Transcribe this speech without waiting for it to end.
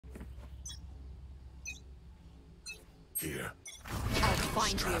Here. I'll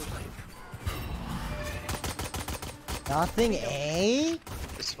find you. Nothing, eh?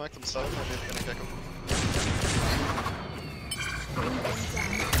 They smoked themselves, maybe they're gonna kick them.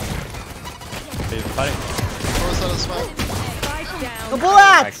 He's fighting. What was that of smoke? The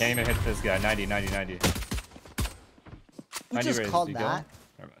bullets! I can't even hit this guy. 90, 90, 90. Who just raised, called you that?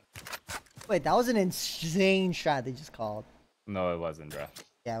 Never mind. Wait, that was an insane shot they just called. No, it wasn't, bro.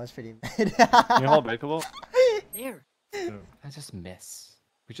 Yeah, it was pretty mad. Can you hold breakable? There. I just miss.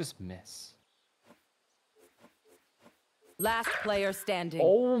 We just miss. Last player standing.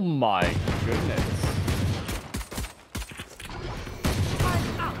 Oh my goodness.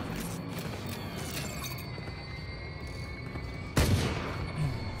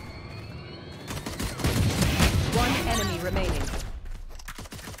 One enemy remaining.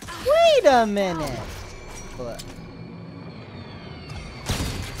 Wait a minute. What?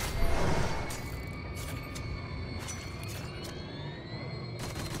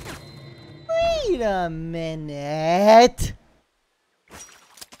 Wait a minute.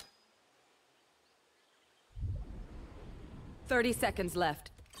 $30 seconds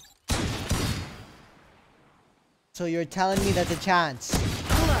left. So you're telling me that's a chance?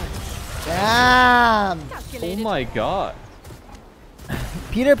 Damn. Oh my god.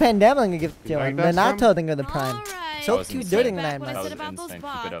 Peter Pan Devlin give You like that, Renato think of the prime. Alright. So was cute insane. dirty Back man. when I That said was about those insane.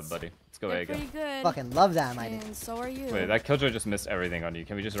 Keep it up, bots. buddy. Let's go A They're again. pretty good. Fucking love that, my dude. And so are you. Wait, that killjoy just missed everything on you.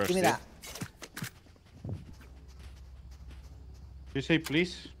 Can we just rush Give me C? that. You say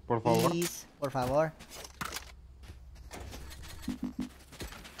please, por favor. Please, por favor.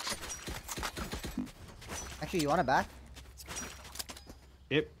 Actually, you want it back?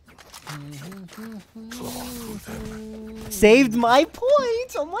 Yep. Saved my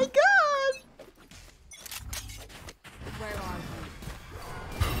points! Oh my god! Where are you?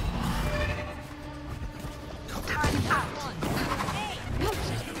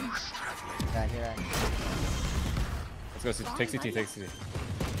 Right here, right. Let's go. Take CT, take CT.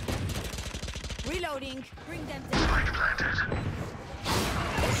 Reloading. Bring them down.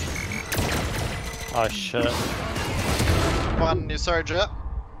 Oh shit. One, you sorry, Jet.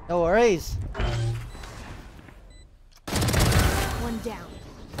 No worries. One down.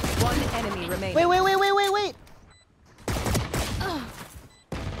 One enemy remaining. Wait.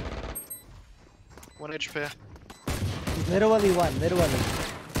 One HP. Literally one. Literally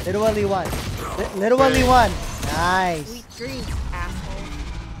one. Nice. Sweet dreams, asshole.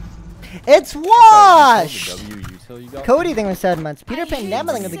 It's washed! W util you got? Cody thing was 7 months. Peter I Pan hate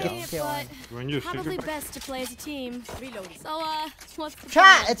Devlin to of the say gift it, kill. but When you probably super best to play as a team. Reloading. So, what's the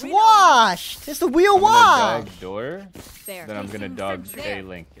Chat, plan? it's washed! It's the wheel I'm gonna wash! dog door, There. then I'm gonna dog There. A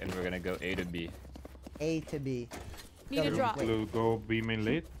link, and we're gonna go A to B. A to B. Need a Double drop. wait. will go B main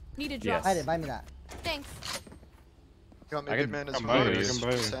late. Need a drop. Yes. I did, buy me that. Thanks. You want me I to can- man as Come well? by, or you just can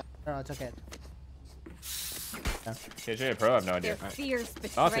buy. Sam? No, it's okay. KJ Pro, I have no idea. Their fears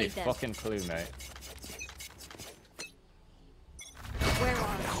Honestly, betrayed them. fucking clue, mate. Where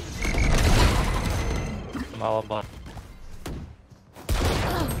are you? Malabot.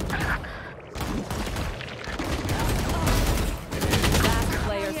 Last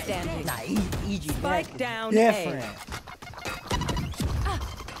player standing. Nah, EG. Spike down Different.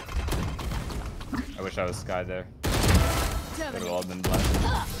 I wish I was Sky there. Would have all been blind.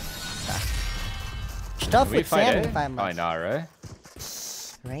 Stuff Can we with fight Sam A? in 5 Probably months. not, right?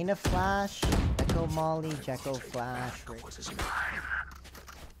 Reina Flash, Echo Molly, Jacko Flash.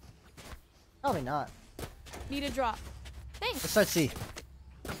 Probably not. Need a drop. Let's Thanks. start C.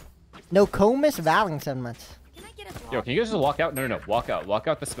 No Comus Valorant 7 months. Can I get a drop? Yo, can you guys just walk out? No. Walk out. Walk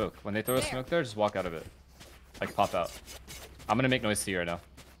out the smoke. When they throw a smoke there, just walk out of it. Like, pop out. I'm gonna make noise to you right now.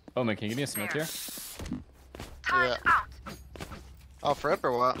 Oh, man, can you give me a smoke here? Yeah. Oh, for it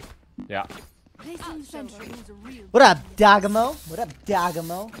or what? Yeah. What up, Dagamo? What up,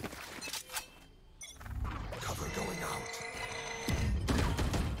 Dagamo? Cover going out.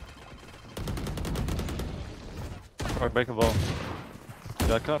 Unbreakable.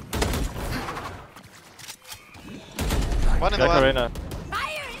 Jack up. One in the Jack left. arena.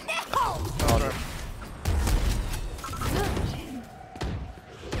 Fire in the hole!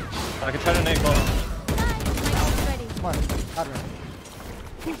 I can try to nade ball. My ult's ready. Come on, God run.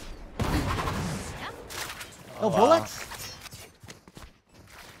 No bullets?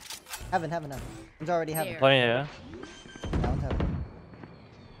 Heaven. It's already heaven. There. Playing, yeah. Down heaven.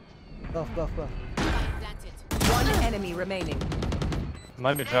 Go. That's it. One enemy remaining.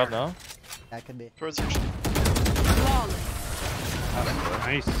 Might be trapped now. That could be. Towards your Flawless.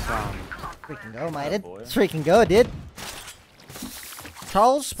 Nice. Freaking go, mate. boy. Let's freaking go, dude.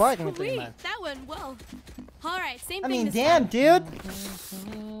 Charles Spartan with 3 Wait, months. that went well. Alright, same I thing mean, this damn, time. dude.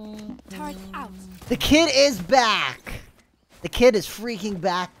 Turret out. The kid is back. The kid is freaking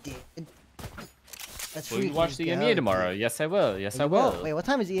back, dude. That's Will you freaking watch the good, EMEA tomorrow? dude. Yes, I will. Yes, I You will. won't. Wait, what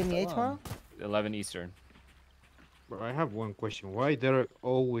time is EMEA tomorrow? 11 Eastern. But I have one question. Why Derek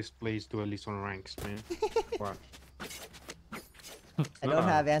always plays duelists on ranks, man? Why? I don't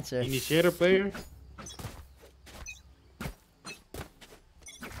have answer. Initiator player?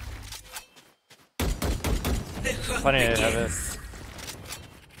 Funny I have it.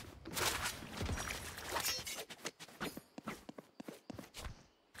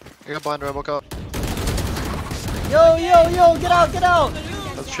 I got blind rebel cup. Yo, yo, yo, get out, get out!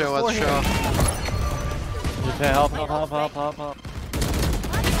 Let's chill, let's chill. You can help.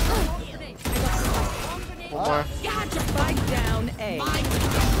 One more. Spike down A.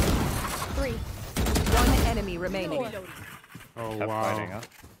 3. One enemy remaining. Oh, Kept wow. fighting, huh?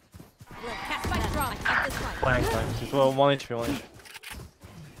 Cat spike drop. At this one. Flank. Just well, 1 inch, 1 inch.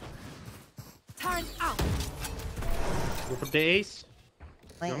 Turret out. Go for the ace.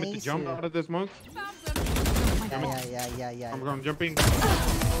 My You want me to ace jump here. out of the smoke? Yeah. I'm jumping.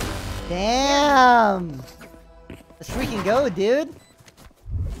 Damn! Let's freaking go, dude.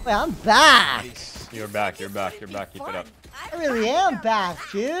 Wait, I'm back. You're back. Keep it up. I really am back,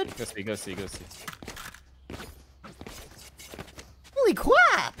 dude. Go see. Holy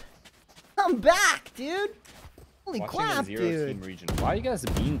crap! I'm back, dude. Holy Watching crap, the 0 dude. team region. Why you guys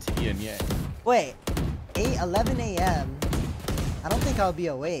being to EMEA? Wait, 11 a.m. I don't think I'll be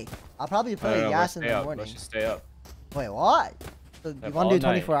awake. I'll probably play Yas in the morning. Let's just stay up. Wait, what? So you Up want to do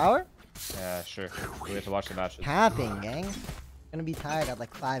all night. 24 hour? Yeah, sure. We have to watch the matches. Camping, gang. Gonna be tired at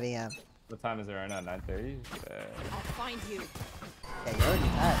like 5 a.m. What time is it right now? 9:30? I'll find you. Yeah, you're already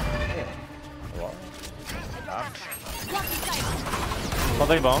tired. Well, Lucky sight.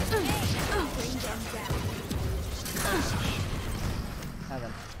 Something bomb. Bring them down.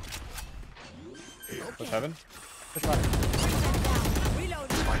 Heaven. push heaven. Push button. Reload.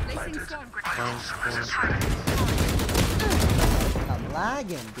 Placing storm. I'm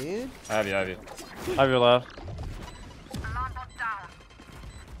lagging, dude. I have you. I have your left.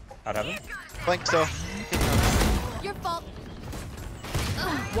 Out heaven. Flank still. Your fault.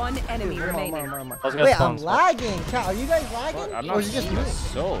 One enemy More. remaining. I was gonna Wait, spawn, I'm spawn. lagging. Chat, are you guys lagging? I'm Or not is it just me?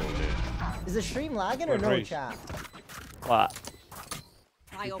 so, dude. Is the stream lagging or What no race? chat? What?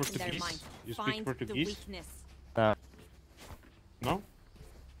 Pry open their Portuguese? mind. You speak Find the Portuguese? weakness. No?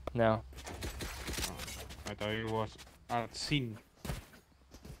 No. I thought it was scene.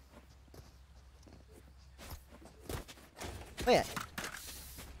 Wait.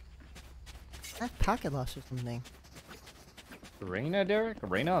 That packet loss or something. Reyna, Derek?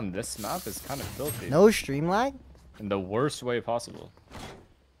 Reyna on this map is kind of filthy. No stream lag? In the worst way possible.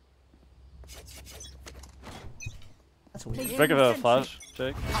 That's weird. Break of a flash,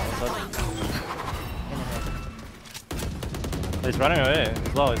 Jake. He's running away.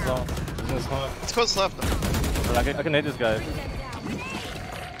 He's low. He's in the smoke. It's close left. But I can hit this guy.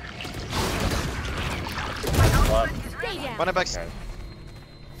 Stay down. Run it back. Okay.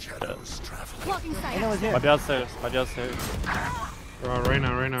 Blocking sight. I know it's here. Might be upstairs.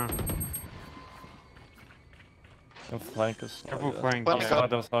 Reyna. Can flank us. Careful flank. Flank.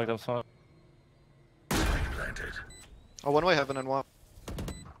 Yeah. Smoke. Oh, one way heaven and one.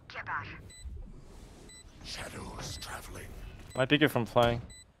 Might pick you from flying.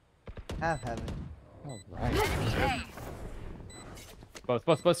 Have heaven. Alright.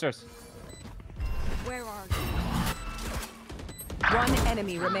 Both stairs. Where are you? One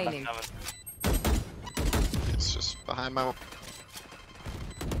enemy remaining. It's just behind my.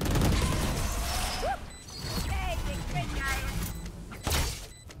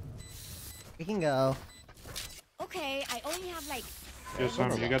 We can go. Okay, I only have like. Yes,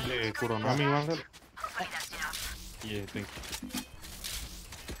 you got the Kuronami one? Yeah, thank you.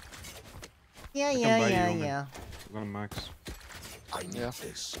 Yeah. I'm gonna max. Yeah.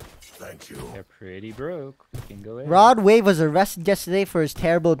 They're pretty broke. We can go in. Rod Wave was arrested yesterday for his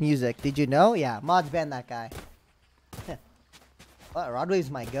terrible music. Did you know? Yeah, mods banned that guy. What? Rod Wave's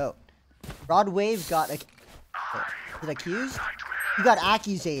my goat. Rod Wave got accused? He got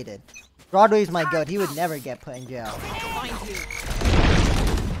accusated. Rod Wave's my goat. He would never get put in jail. Find you.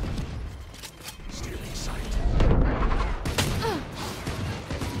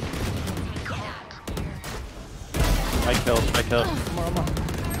 I killed. Come on.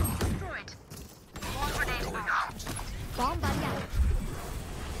 Bomb buddy out.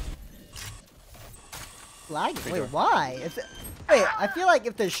 Lagging? Wait, why? Wait, I feel like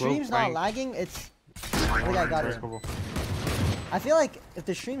if the stream's not flank. lagging, it's... I think I got it. Careful. I feel like if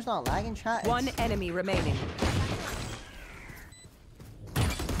the stream's not lagging, chat. One enemy remaining.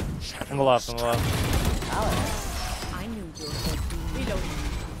 On the left, on the left. I knew you were reloading.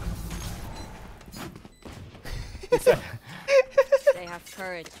 They have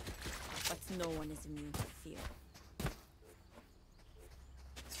courage, but no one is immune to fear.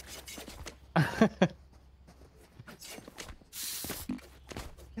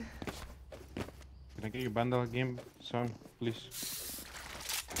 Can I get your bundle again, son, please?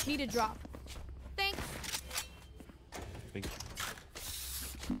 Need a drop. Thanks. Thank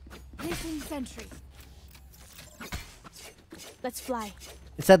you. Placing sentry. Let's fly.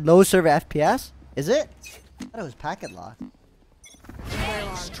 It said low server FPS. Is it? I thought it was packet lock. Where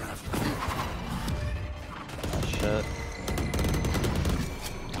are Oh shit.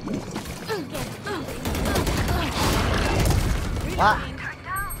 Wow.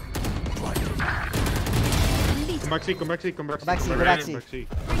 Come back, C, come back, C, come back, C. Come back, C, go back, C. Back, C.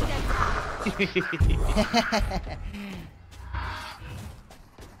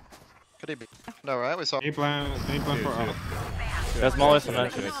 Could he be? No, right? We saw. Game plan for all. There's more ways to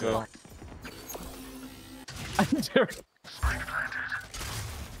mention it, so.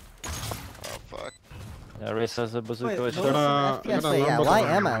 Oh fuck. Yeah, Ray says the bazooka Wait, is low shit. Got server a- FPS. got a Wait, yeah, Lambo why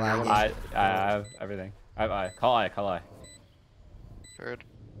coming. am I lagging? I have everything. I have I. Call I. Call I. Heard.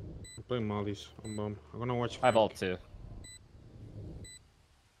 I'm playing Molly's on bomb. I'm gonna watch. I have ult too.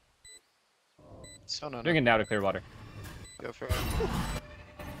 So no, Doing no. it now to clear water. Go for it.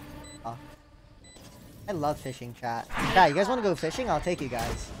 I love fishing, chat. Yeah, you guys want to go fishing? I'll take you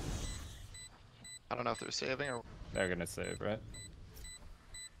guys. I don't know if they're saving or. They're gonna save, right?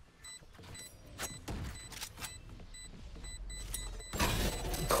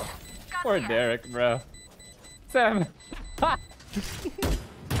 Poor Derek, bro. Sam.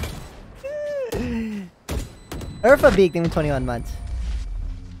 Urfa beaked him in 21 months.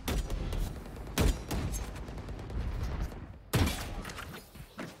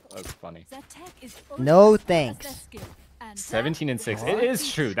 That's funny. that tech is No thanks. 17 and 6. It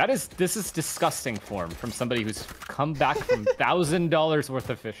is true. This is disgusting form from somebody who's come back from $1,000 worth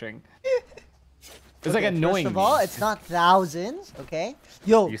of fishing. It's like annoying. First of all, me. it's not thousands, okay?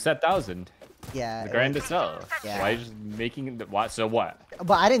 Yo, You said 1,000. yeah. The grand to sell. Yeah. Why are you just making the what? So what?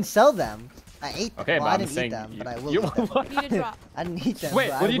 But I didn't sell them. I ate them. Okay, well, but I I'm didn't saying eat them, but I will you, eat them. what? Need a drop. I didn't eat them. Wait,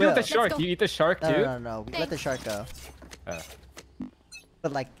 but what I do you do with the will. shark? go. You eat the shark No, too? no. We let the shark go. Oh.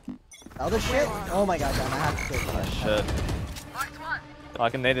 But like, other shit? Oh my god, Dan, I have to take Oh it. shit. Oh, I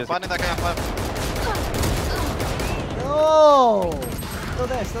can nade this. Finding that guy on left. No!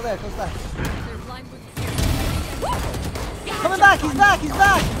 Still there, close by. Coming back, he's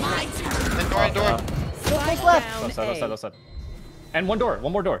back! Indoor. Still close left. Left side, left side, left side. And one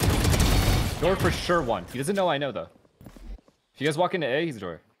more door. Door for sure one. He doesn't know I know though. If you guys walk into A, he's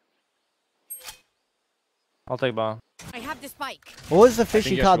door. I'll take bomb. I have the spike. What was the fish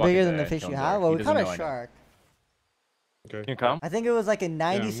think you you have to caught walk bigger into than the that fish and you kill him had? there. Well, He we caught doesn't a know I know. shark. Can Okay. you come? I think it was like a with you.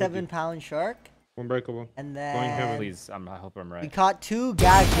 97-pound shark. Unbreakable. And Going heavy. then Please, I hope I'm we right. caught 2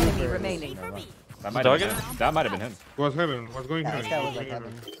 gag Enemy troopers. remaining. That might have been Target? him. That might have been him. What's heaven? What's going Yeah, heaven? this guy was What's like going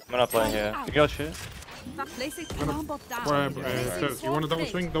heaven. I'm not playing here. You go shoot. Placing Well, you want a double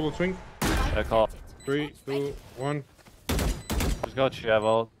swing? Double swing? I call. 3, 2, 1. Just go shoot. I have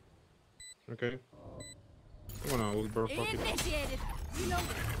ult. Okay. I'm gonna ult, bro. Fuck it. Initiated. Reloading.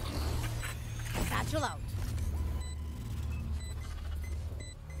 Satchel out.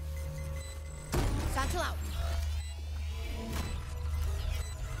 Satchel out.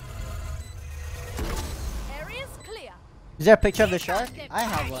 Area's clear. Is there a picture of the shark? I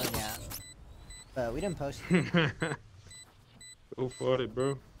have one, yeah. But we didn't post it. Go for it,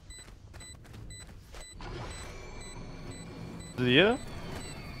 bro. Is it you?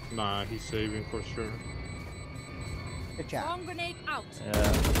 Nah, he's saving for sure. Good job. Bomb grenade out.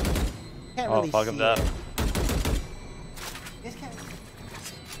 Yeah. Can't Oh, really fuck see him that. it. You guys can't.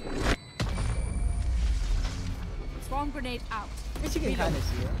 Bomb grenade out. I guess you can kind of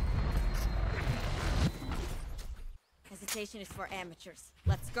see it. Hesitation is for amateurs.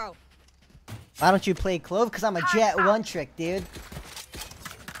 Let's go. Why don't you play Clove? Because I'm a Jet 1 trick, dude.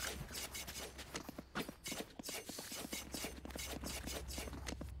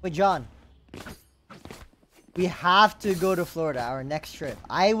 Wait, John. We have to go to Florida, our next trip.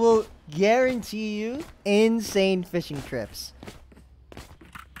 I will guarantee you insane fishing trips.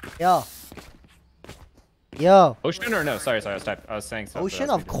 Yo. Ocean or no? Sorry, I was saying something. Ocean?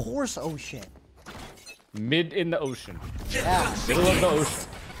 Of course, ocean. Mid in the ocean. Yeah. Middle of the ocean.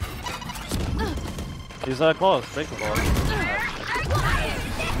 He's close. Break the ball.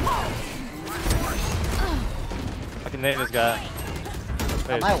 I can nade this guy.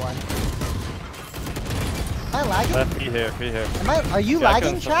 Wait, Am I one? Am I lagging? Free here, free here. Are you Yeah, I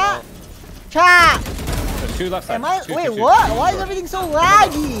lagging, can chat? Chat! There's two left side. Am I? Two, Wait, two, two. what? Why is everything so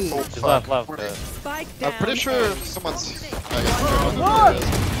laggy? He's left. Spike down. I'm pretty sure someone's. Look!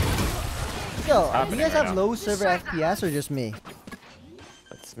 Yo, do happening you guys right have now? low server FPS or just me?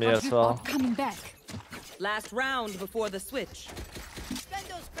 It's me as well. Coming back. Last round before the switch. Spend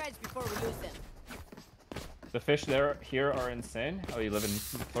those credits before we lose them. The fish here are insane. Oh, you live in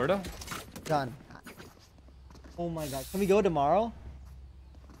Florida? Done. Oh my god. Can we go tomorrow?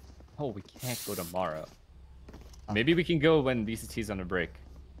 Oh, we can't go tomorrow. Maybe we can go when VCT's on a break.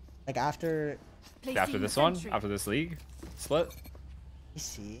 Like after... After this one? After this league split? Let me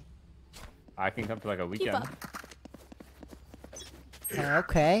see. I can come for like a weekend. up.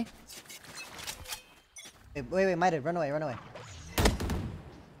 Okay. Wait, Mighted, run away.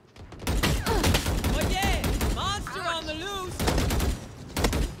 Oh yeah! Monster on the loose!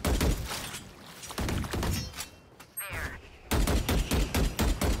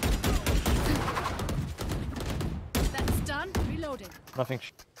 That's done. Reloading. Nothing.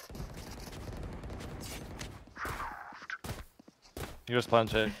 You just plan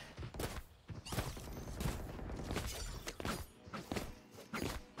check.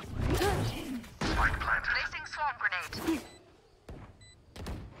 Placing swarm grenade.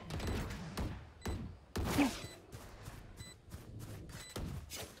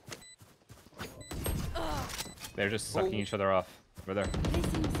 They're just sucking each other off. Over there.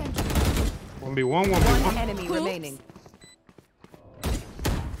 Placing sentry. 1v1, 1v1. One enemy remaining.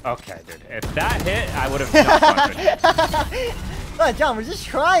 Okay, dude. If that hit, I would have not fucked it. Look, John, we're just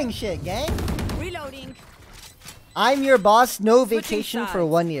trying shit, gang. Reloading. I'm your boss, no Switching vacation for sides.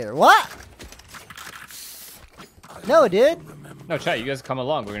 1 year. What? No, dude. No, chat, you guys come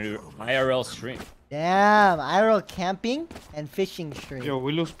along. We're gonna do IRL stream. Damn, IRL camping and fishing stream. Yo,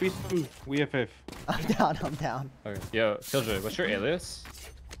 we lose pistol. We FF. I'm down. Okay. Yo, Killjoy, what's your alias?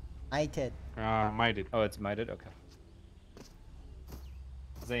 Mighted. Minded. Oh, it's Minded? Okay.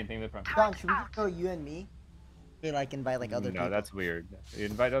 Say anything with Prime. John, should we just go you and me? We like invite like other people. No, that's weird. You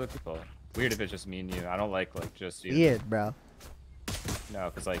invite other people. Weird if it's just me and you. I don't like just you. Weird, bro.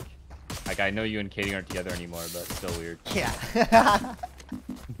 No, because like I know you and Katie aren't together anymore, but it's still weird. Yeah.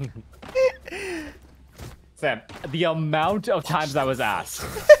 Sam, the amount of times I was asked.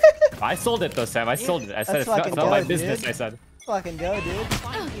 I sold it though, Sam. I sold it. I said Let's it's not my fucking go, business. dude. I said. Fucking go, dude.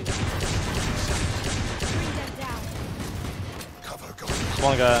 Bring them down.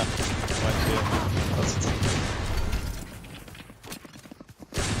 One guy. One, two.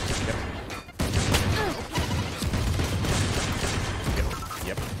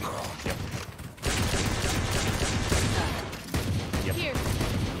 Yep. Yep. Yep. Here.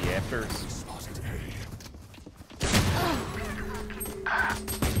 Yeah, first.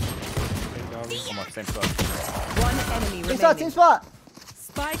 Almost same spot. One enemy Team spot, team remaining. spot.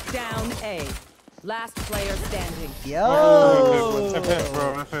 Spike down A. Last player standing. Yo. FF,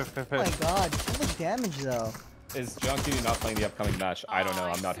 bro. FF. Oh my god, so much damage though. Is Junkie not playing the upcoming match? I don't know.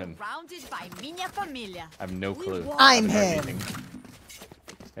 I'm not him. Surrounded by minha familia. I have no clue. I'm I haven't heard him. anything.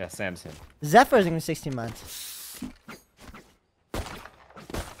 Yeah, Sam's him. Zephyr's gonna be 16 months.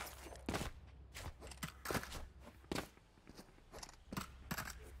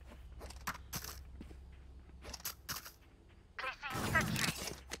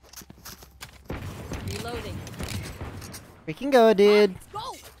 Reloading. We can go, dude.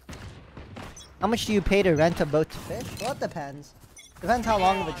 Go. How much do you pay to rent a boat to fish? Well, it depends. Depends how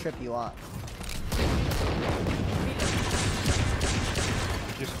long of a trip you want.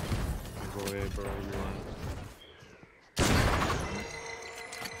 Just go ahead, bro. You run.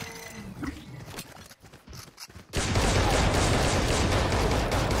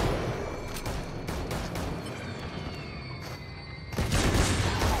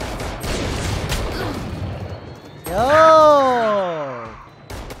 Yo!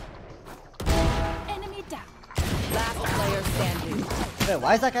 Enemy down. Last player standing. Wait,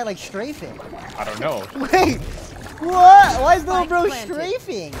 why is that guy like strafing? I don't know. Wait! What? Why is little Spike bro planted.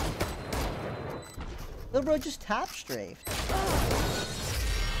 strafing? Little bro just tap strafed.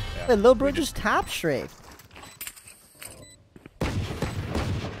 Yeah, Wait, little bro we just tap strafed.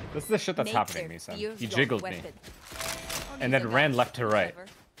 This is the shit that's happening to me, Sam. He jiggled me. And then ran left to right.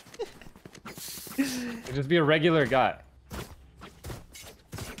 Just be a regular guy.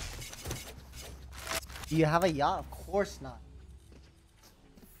 Do you have a yacht? Of course not.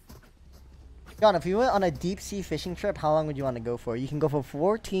 John, if you went on a deep sea fishing trip, how long would you want to go for? You can go for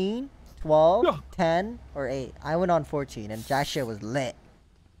 14, 12, 10, or 8. I went on 14, and that shit was lit.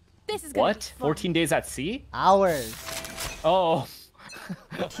 This is gonna What? be fun. 14 days at sea? Hours. Oh.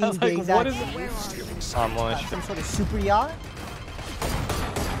 Team was like, Days what Out. is it? Some sort of super yacht?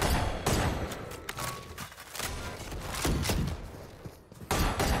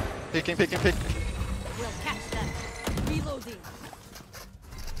 Peeking. We'll catch them. Reloading.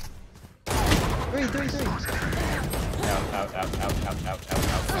 Three. Out.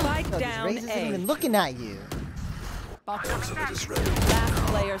 Spike No, this down Raze isn't A. even looking at you. Last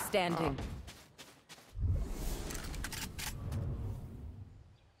player standing.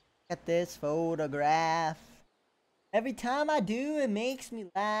 At this photograph. Every time I do, it makes me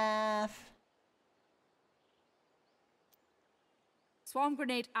laugh. Swarm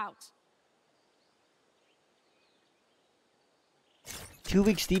grenade out. 2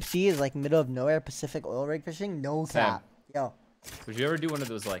 weeks deep sea is like middle of nowhere Pacific oil rig fishing. No Sam. cap. Yo. Would you ever do one of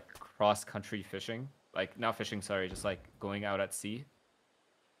those like cross-country fishing? Like not fishing, sorry, just like going out at sea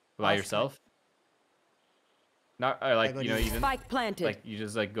by yourself. Not like you know even Spike planted. like you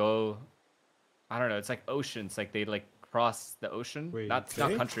just like go. I don't know. It's like oceans. Like they like cross the ocean. Wait, not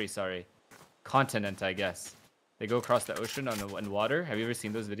okay. country. Sorry, continent. I guess they go across the ocean on the in water. Have you ever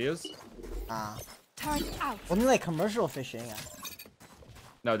seen those videos? Turret out. Only like commercial fishing.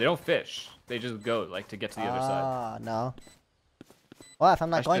 No, they don't fish. They just go like to get to the other side. No. Well, if I'm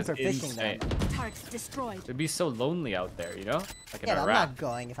not That's going just for fishing then. insane. Targets destroyed. It'd be so lonely out there, you know? Like in Yeah, a I'm raft. not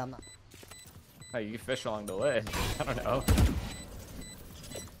going if I'm not. Oh, you can fish along the way. I don't know.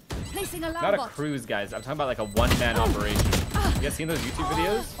 Placing alarm Not a bot. cruise, guys. I'm talking about like a one-man operation. You guys seen those YouTube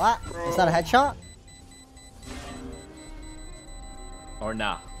videos? What? Is that a headshot? Or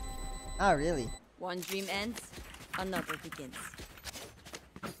nah? Not really. One dream ends, another begins.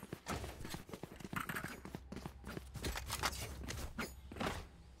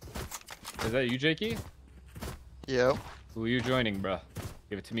 Is that you, Jakey? Yo. Who are you joining, bro?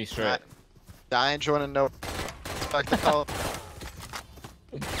 Give it to me straight. I ain't joining no. Back the call.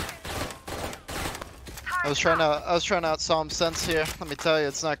 I was trying out S0M Sense here. Let me tell you,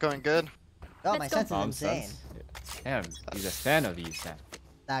 it's not going good. Oh, Let's my go. sense is insane. Nonsense. Damn, he's a fan of these, man.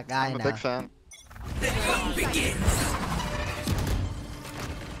 That guy I'm a now. big fan.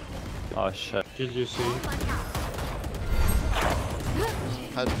 Oh shit. Did you see?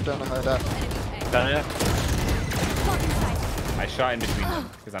 I don't know how that. Got ya? I shot in between them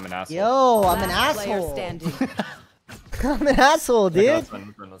because I'm an asshole. Yo, I'm an Last player asshole. standing. I'm an asshole, Okay, dude. let's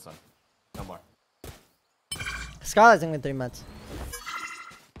run. No more. Scarlet's in 3 months.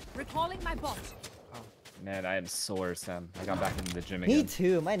 Recalling my bot. Man, I am sore, Sam. I got back into the gym Me again.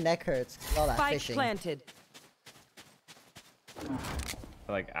 too. My neck hurts. All that Spike fishing. planted.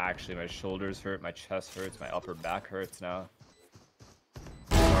 Like, actually, my shoulders hurt, my chest hurts, my upper back hurts now.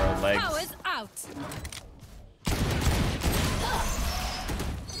 Our legs. Powers out.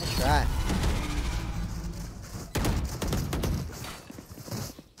 Nice try.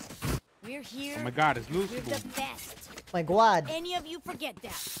 We're here. Oh my god, it's We're losable. the best. My quad. Any of you forget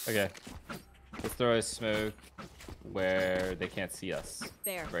that? Okay. Let's throw a smoke where they can't see us.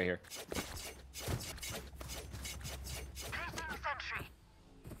 There. Right here.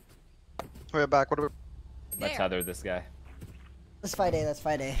 We're back. What are we? Let's There. tether this guy. Let's fight A. Let's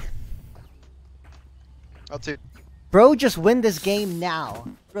fight A. I'll take. Bro, just win this game now.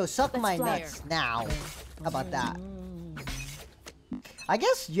 Bro, suck Let's my flyer. nuts now. How about that? I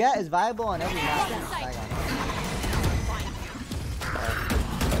guess Jett is viable on every map. in Saigon.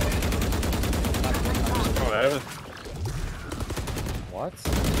 Whatever. What?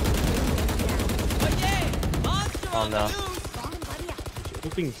 Oh no.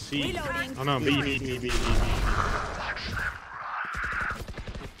 Looking C. Reloading. Oh no, B.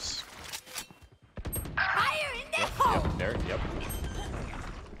 Fire in the hole. Yep, there, yep.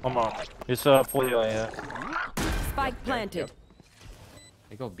 One more. He's fully on here. Spike planted. Yep.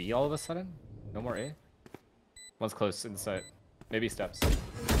 They go B all of a sudden? No more A? One's close inside. Maybe steps.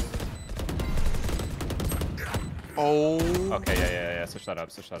 Oh. Okay, yeah. Switch that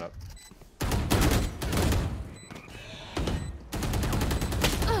up, switch that up.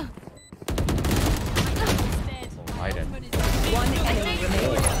 Oh, I did. One enemy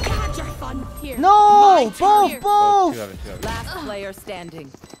remaining. Had your fun here. No! Both! Two Both! heaven, two heaven. Last player standing.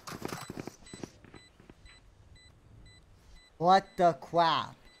 What the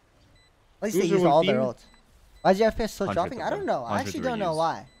crap? At least they Who's used the all one their team? ult. Why is your FPS still Hundreds dropping? of I don't them. know. I Hundreds actually were don't know used.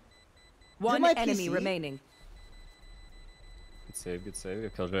 why. One my enemy PC? remaining. Good save, good save. We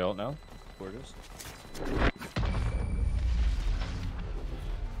have Killjoy ult now. Quarters.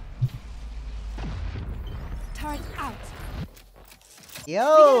 Turret out.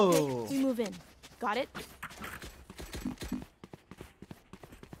 Yo! We move in. Got it?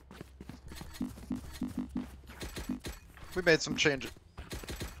 We made some changes.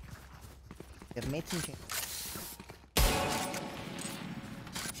 They've made some changes.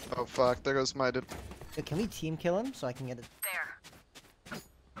 Oh fuck, there goes my dude. Yo, can we team kill him so I can get it?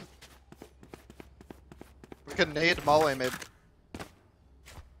 We can nade Molly maybe.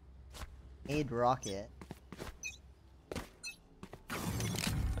 Aid rocket.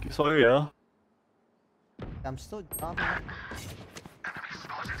 Sorry, yeah. I'm still dropping.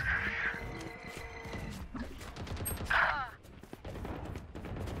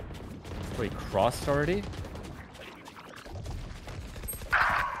 Wait, crossed already?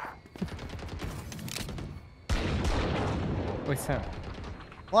 Wait, Sam.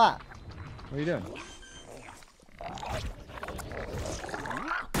 What? What are you doing?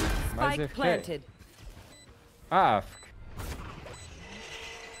 Why is it Spike planted. Ah.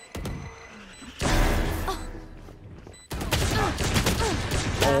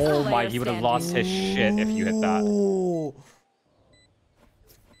 Oh my, he would have lost his shit if you hit that. Ooh.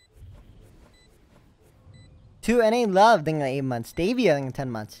 2 NA love, think like 8 months. Davey, I think 10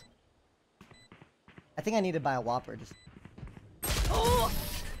 months. I think I need to buy a Whopper. Just. I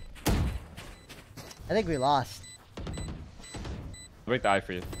think we lost. Break the eye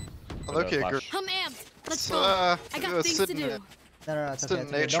for you. Okay, good. I'm amped. Let's So, go. I got things to sitting do. there. No, it's Still okay.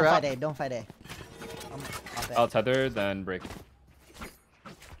 It's Nate okay. Don't trap. fight A. Don't fight A. I'll I'll tether, then break.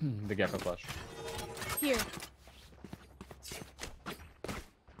 The gap of flush. Here.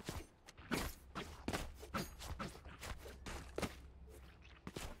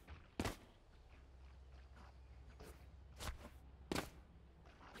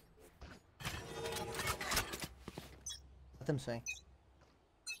 Let them swing.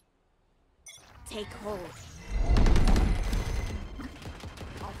 Take hold.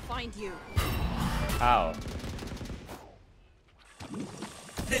 I'll find you. Ow.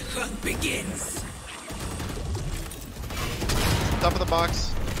 The hunt begins. Top of the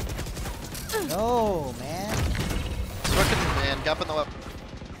box. No, man. Fucking man, gap in the left.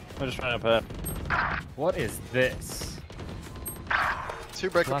 I'm just trying to pet. What is this? 2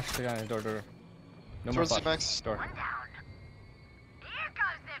 break. Flash the guy, door. No more Towards the flash. max. Door.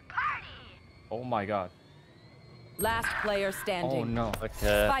 Oh my god. Last player standing. Oh no.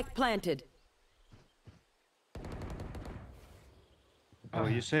 Okay. Spike planted. Oh,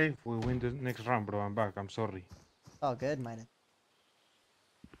 you say if we win the next round, bro, I'm back. I'm sorry. Oh, good, mine.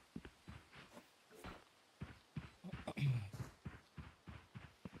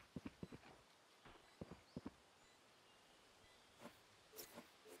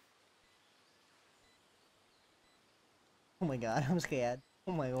 Oh my god, I'm scared.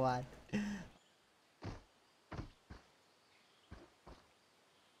 Oh my god.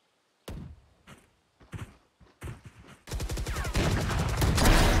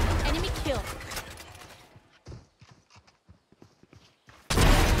 Enemy kill.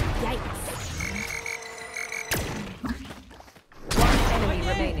 Yikes. One enemy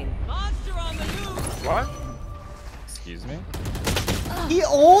remaining. What? Excuse me? He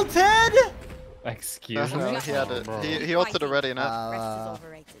ulted? Excuse me? He had it. bro. He ulted already now. Rest is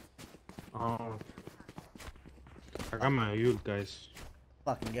overrated. Oh. I got my ult, guys.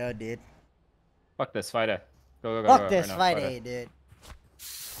 Fucking go, dude. Fuck this, fight it. Go. Fuck right this now, fight, it. dude.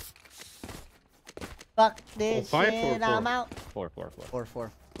 Fuck this five or shit, four? I'm out. 4.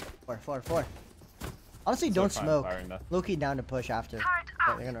 4. Honestly, So don't fine, smoke. firing that. Low-key down to push after.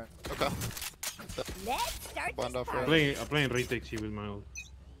 But they're gonna... Okay. Let's start Blind this off party. right. I'm playing retakes here with my ult.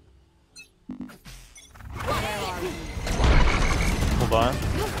 Hold on.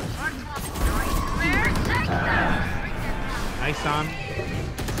 Nice, son.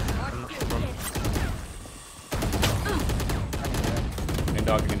 Green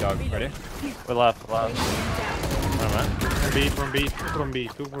dog. Ready? We're left. Alright. From B,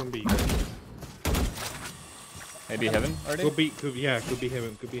 two from B. Maybe heaven already? Could be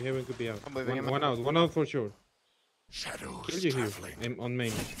heaven, could be out. I'm moving him. One out for sure. Kill you here, on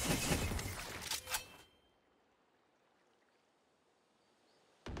main.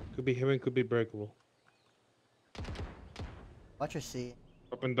 Could be heaven, could be breakable. Watch your C.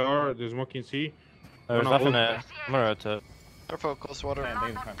 Open door, there's smoking C. There's One nothing out. there. I'm gonna rotate. Careful, close water.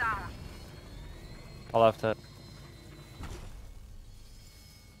 Fine. I left it.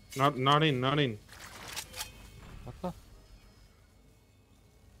 Not in. What the?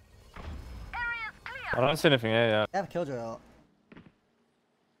 I don't see anything here yet. They have killjoy ult.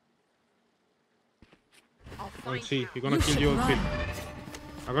 I'll Let's find see, you. you're gonna kill your kill.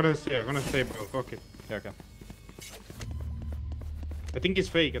 I'm gonna stay, bro. Fuck it. Yeah, okay. I think it's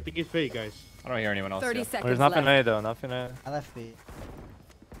fake, guys. I don't hear anyone else. 30 yet. seconds There's nothing left. A though. Nothing A. I left B.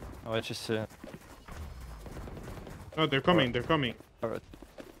 Oh, it's just C. No, they're coming. Alright.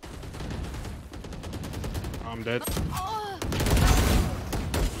 I'm dead. I'm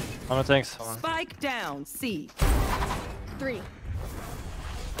gonna tanks. Hold on. Spike down. C. 3.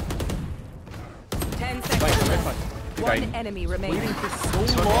 10 Flank, seconds. right flank. The One guy enemy remaining.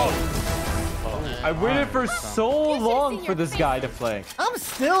 so long. I waited for so long seen for your this guy to flank. I'm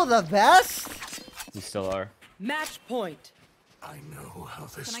still the best. You still are. Match point. Can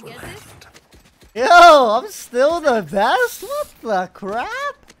I get this? Yo, I'm still the best? What the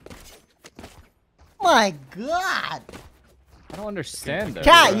crap? My god. I don't understand that.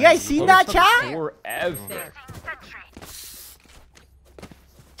 Chat, you guys seen that, chat? Forever.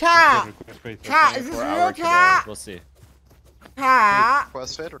 Chat. Request fade. Chat, is this For real hour today. chat? We'll see. Chat.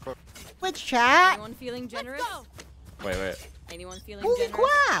 Request fade, request. Which chat? Anyone feeling generous? Wait. Anyone feeling Holy generous?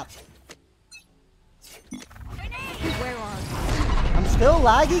 crap. Where on? I'm still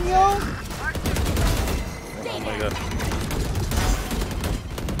lagging, yo. Oh my god.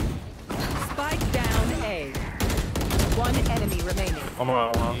 Spike down A. One enemy remaining. One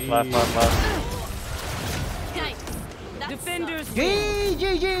more. Left. Nice. That Defenders G,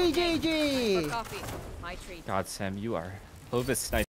 G, G, G, sucks. G. For coffee. My treat. God, Sam, you are Lotus sniper.